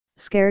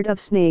Scared of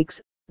snakes,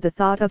 the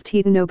thought of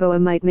Titanoboa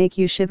might make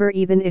you shiver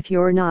even if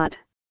you're not.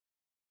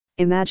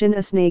 Imagine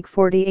a snake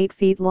 48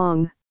 feet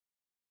long.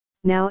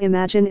 Now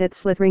imagine it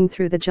slithering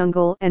through the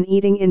jungle and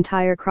eating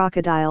entire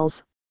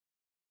crocodiles.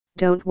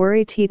 Don't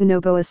worry,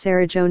 Titanoboa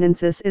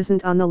sarajonensis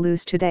isn't on the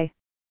loose today.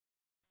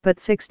 But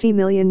 60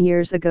 million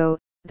years ago,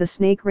 the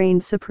snake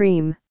reigned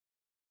supreme.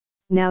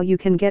 Now you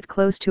can get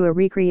close to a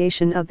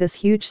recreation of this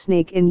huge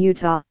snake in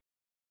Utah.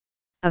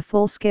 A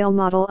full-scale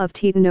model of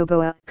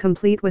Titanoboa,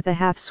 complete with a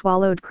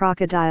half-swallowed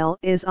crocodile,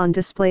 is on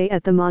display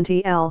at the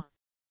Monty L.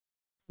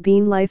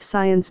 Bean Life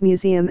Science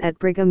Museum at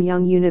Brigham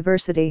Young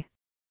University.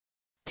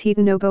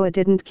 Titanoboa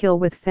didn't kill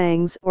with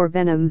fangs or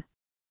venom.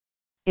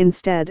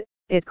 Instead,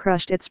 it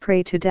crushed its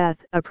prey to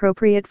death,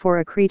 appropriate for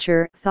a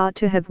creature thought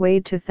to have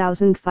weighed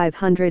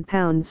 2,500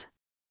 pounds.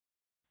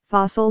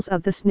 Fossils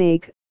of the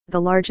snake, the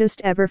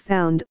largest ever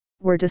found,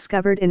 were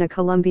discovered in a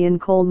Colombian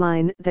coal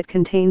mine that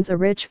contains a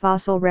rich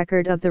fossil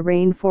record of the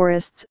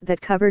rainforests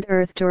that covered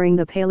Earth during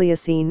the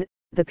Paleocene,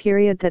 the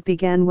period that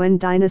began when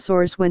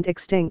dinosaurs went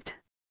extinct.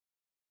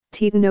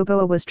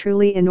 Titanoboa was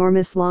truly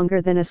enormous,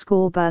 longer than a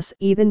school bus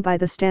even by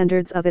the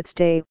standards of its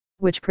day,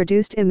 which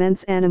produced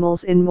immense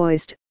animals in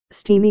moist,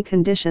 steamy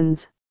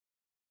conditions.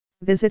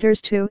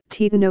 Visitors to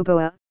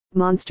Titanoboa,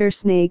 monster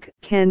snake,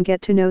 can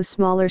get to know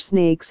smaller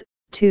snakes,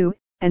 too,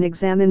 and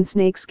examine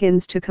snake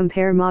skins to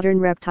compare modern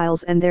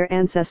reptiles and their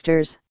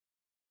ancestors.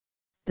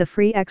 The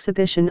free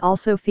exhibition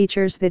also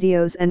features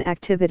videos and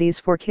activities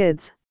for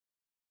kids.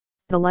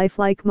 The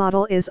lifelike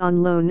model is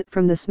on loan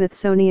from the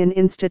Smithsonian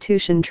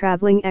Institution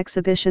Traveling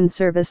Exhibition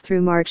Service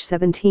through March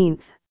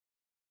 17.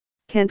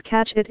 Can't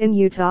catch it in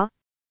Utah?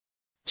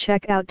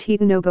 Check out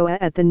Titanoboa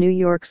at the New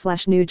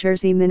York/New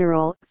Jersey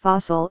Mineral,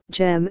 Fossil,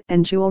 Gem,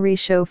 and Jewelry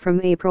Show from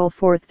April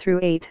 4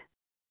 through 8.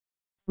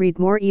 Read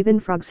more. Even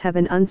frogs have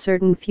an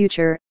uncertain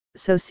future,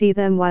 so see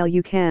them while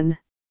you can.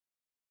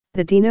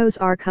 The dinos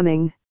are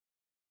coming.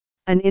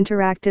 An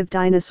interactive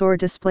dinosaur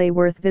display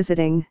worth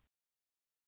visiting.